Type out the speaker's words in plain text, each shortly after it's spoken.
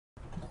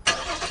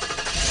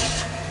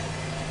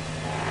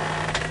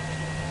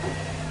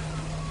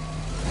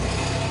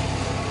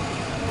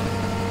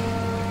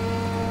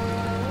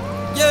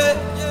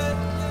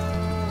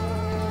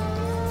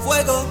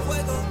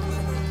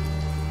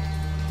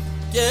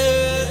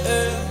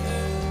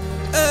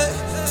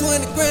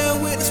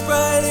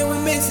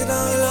it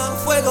all up.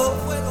 Fuego.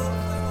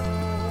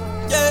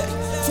 Yeah,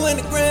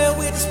 20 grand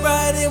with the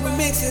Sprite and we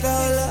mix it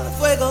all up.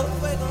 Fuego.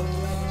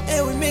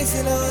 And we mix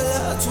it all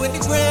up. 20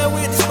 grand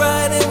with the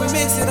Sprite and we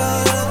mix it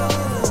all up.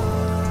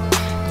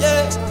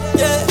 Yeah,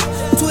 yeah.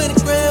 20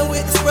 grand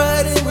with the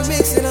Sprite and we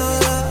mix it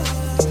all up.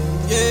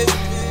 Yeah.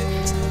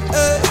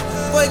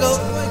 Fuego.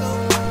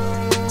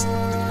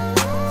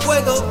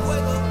 Fuego.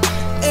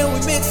 And we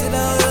mix it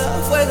all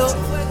up. Fuego.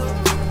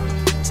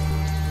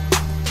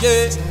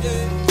 Yeah,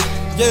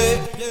 yeah.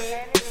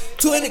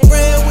 20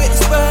 grand with the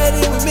Sprite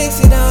and we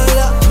mix it all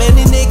up. Man,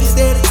 these niggas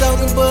steady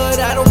talking, but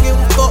I don't give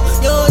a fuck.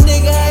 Young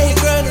nigga out here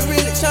grinding,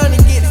 really trying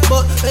to get his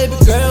buck. Baby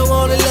girl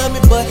wanna love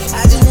me, but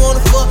I just wanna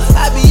fuck.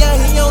 I be out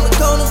here on the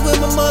corners with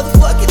my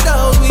motherfucking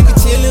dogs. We be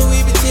chillin',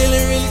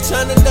 really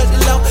trying to duck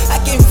the law. I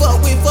can't fuck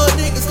with fuck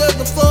niggas, cause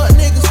the fuck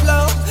niggas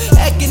flaw.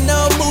 Acting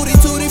all moody,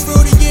 tutti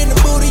fruity in the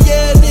booty,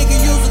 yeah, nigga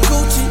use a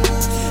Gucci.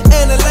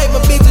 And I like my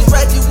bitches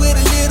ratchet with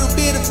a little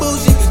bit of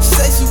bougie. She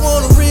say she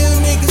want a real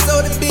nigga, so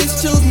the bitch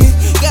choose me.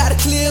 Got a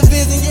clear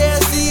vision, yeah,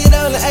 I see it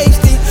on the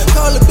HD.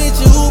 Call a bitch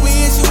a Uber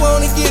if she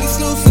wanna get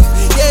exclusive.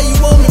 Yeah, you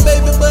want me,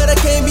 baby, but I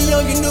can't be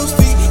on your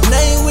newsfeed. And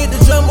I ain't with the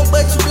drama,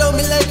 but you blow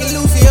me like a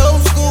Lucy.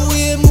 Old school,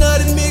 we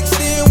hypnotic, mixed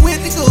in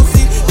with the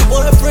goofy. Your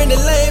boyfriend a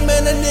lame,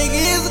 man, that nigga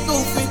is a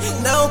goofy.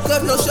 Now I don't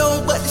cut no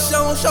shows, but the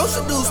show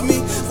seduce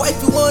me.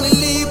 Wifey wanna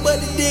leave,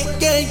 but the dick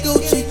ain't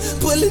Gucci.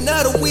 Pulling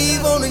out a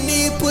weave on the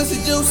knee, pussy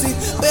juicy.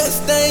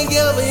 Best thing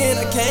ever, and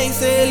I can't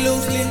say it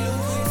loosely.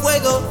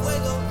 Fuego.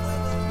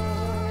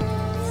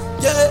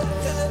 Yeah,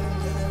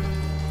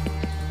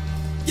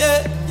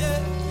 yeah,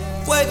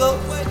 Fuego.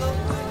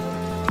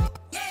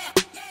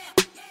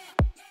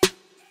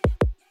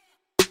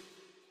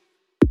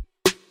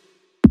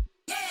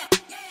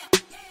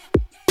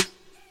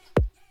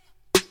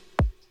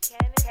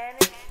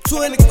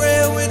 20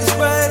 grand with the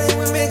Sprite and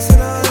we mix it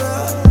all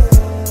up.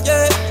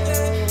 Yeah,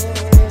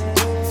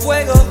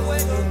 Fuego.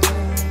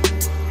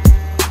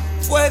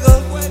 Fuego.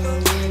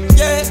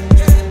 Yeah,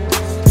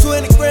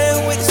 20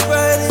 grand with the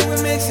Sprite and we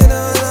mix it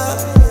all up.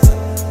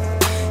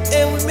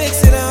 And we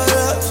mix it all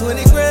up.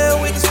 20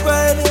 grand with the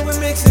Sprite and we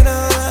mix it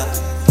all up.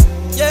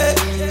 Yeah,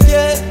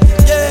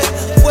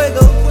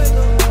 Fuego.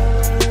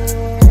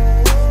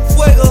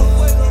 Fuego.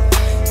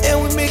 And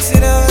we mix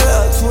it all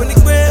up. 20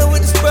 grand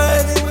with the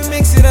Sprite and we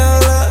mix it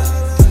all up.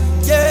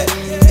 Yeah,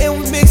 and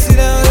we mix it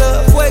all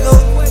up. Fuego.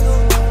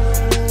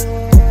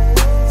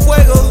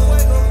 Fuego.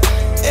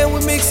 And we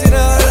mix it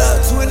all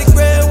up. 20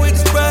 grand with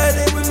the Sprite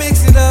and we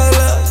mix it all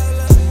up.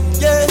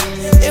 Yeah,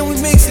 and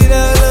we mix it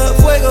all up.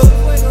 Fuego.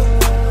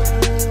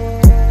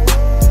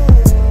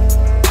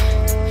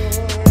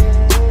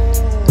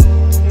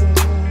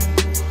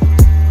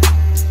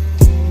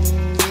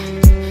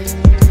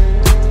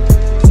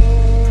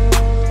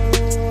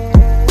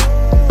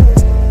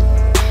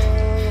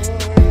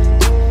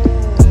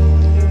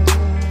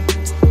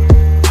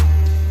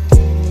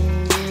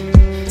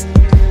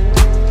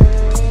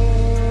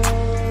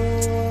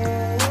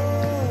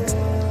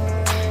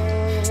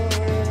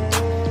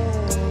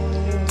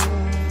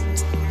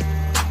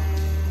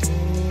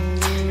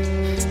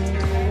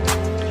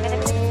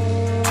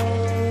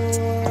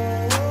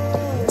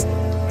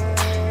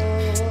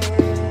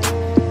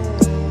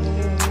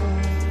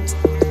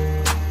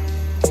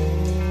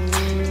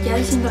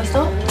 Diciendo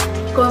esto,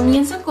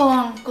 comienza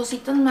con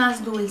cositas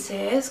más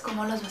dulces,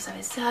 cómo las vas a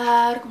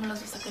besar, cómo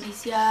las vas a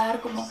acariciar,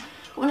 cómo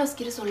las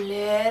quieres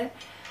oler,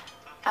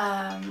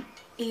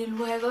 y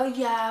luego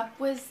ya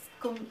pues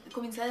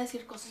comienza a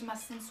decir cosas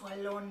más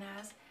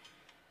sensualonas,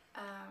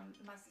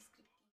 más